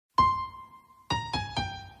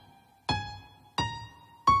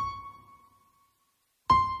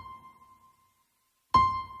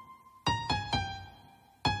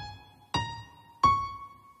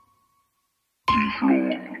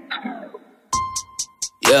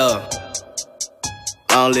Yeah.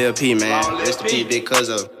 Long Lil P, man. Rest in peace, big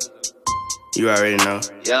cuzzo. You already know.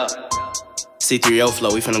 Yeah. C30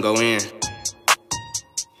 Flow, we finna go in.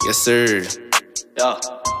 Yes, sir. Yeah.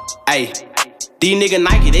 Hey. These nigga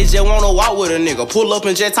Nike, they just wanna walk with a nigga. Pull up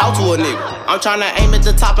and just talk to a nigga. I'm tryna aim at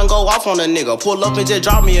the top and go off on a nigga. Pull up and just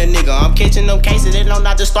drop me a nigga. I'm catching them cases, they know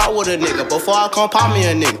not to start with a nigga. Before I come pop me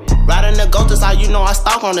a nigga. Riding the goat, that's how you know I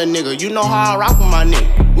stalk on a nigga. You know how I rock with my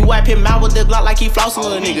nigga. We wipe him out with the Glock like he flossing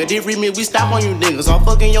a nigga. This remix, we stop on you niggas. I'm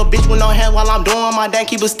fucking your bitch with no hands while I'm doing my dance.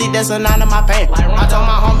 Keep a stick, that's a 9 in my pants. I told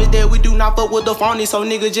my homies that we do not fuck with the phony. So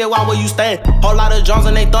nigga, just why where you stand? Whole lot of drums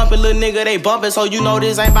and they thumping, little nigga, they bumping. So you know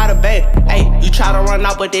this ain't by the bag. Hey, you try to run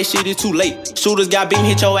out, but that shit is too late. Shooters got beam,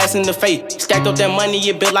 hit your ass in the face. Stacked up that money,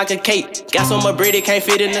 it built like a cake. Got so much bread, it can't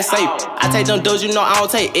fit in the safe. I take them dudes, you know I don't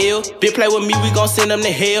take ill. Bitch play with me, we gon' send them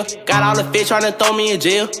to hell. Got all the fish trying to throw me in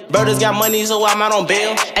jail. Brothers got money, so I'm out on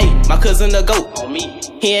bail. Hey, my cousin the GOAT. On me.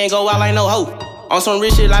 He ain't go out like no hoe. On some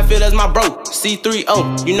rich shit, I feel as my bro.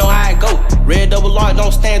 C30, you know how it go. Red double R,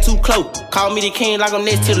 don't stand too close. Call me the king like I'm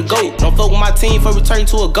next to the GOAT. Don't fuck with my team for returning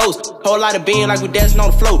to a ghost. Whole lot of being like we dancing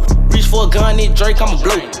on the floor. Reach for a gun, need Drake, I'ma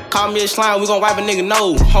blow. Call me a slime, we gon' wipe a nigga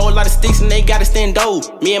nose. Whole lot of sticks and they gotta stand dough.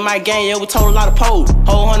 Me and my gang, yeah, we told a lot of pole.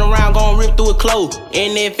 Whole 100 round gon' rip through a clothes.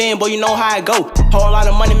 In that fan, boy, you know how it go. Whole lot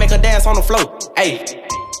of money make her dance on the floor. Ayy,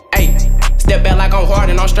 ayy. Step back like I'm hard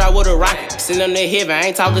and I'm strapped with a rocket. Send them to heaven, I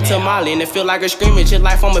ain't talking to Molly. And it feel like a screaming, just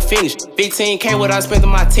life I'ma finish. 15K what I spent on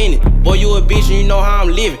my tenant. Boy, you a bitch and you know how I'm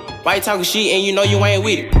living. Why you talking shit and you know you ain't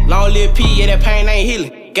with it? Long Lil P, yeah, that pain ain't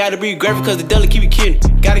healing. Gotta be grateful cause the devil keep you killing.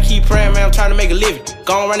 Gotta keep praying, man, I'm trying to make a living.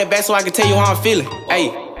 Go on run it back so I can tell you how I'm feeling.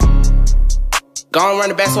 Ayy. Go on run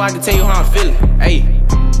it back so I can tell you how I'm feeling. Ayy.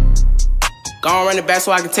 Go on run it back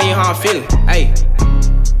so I can tell you how I'm feeling. Ayy.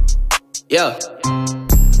 Yeah.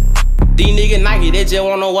 These nigga Nike, they just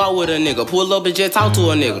wanna walk with a nigga. Pull up and just talk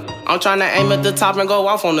to a nigga. I'm tryna aim at the top and go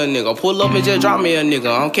off on a nigga. Pull up and just drop me a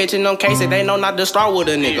nigga. I'm catching them cases, they know not to start with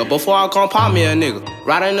a nigga. Before I come pop me a nigga.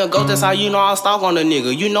 Riding the GOAT, that's how you know I stalk on a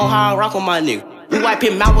nigga. You know how I rock with my nigga. We wipe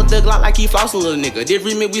him out with the Glock like he flossing, little nigga. This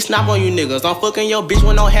remix, we snap on you niggas. I'm fucking your bitch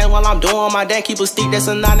with no hands while I'm doing my dance. Keep a stick, that's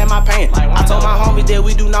a 9 in my pants. I told my homies that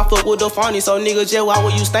we do not fuck with the phony. So nigga, just why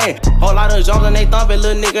would you stand? Whole lot of drums and they thumping,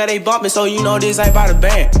 little nigga, they bumping. So you know this ain't by the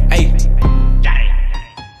band. Ayy.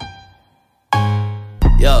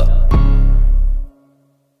 Yeah.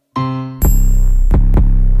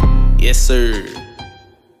 Yes, sir.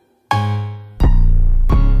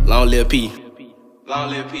 Long Lil P. Long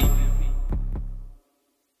Lil P.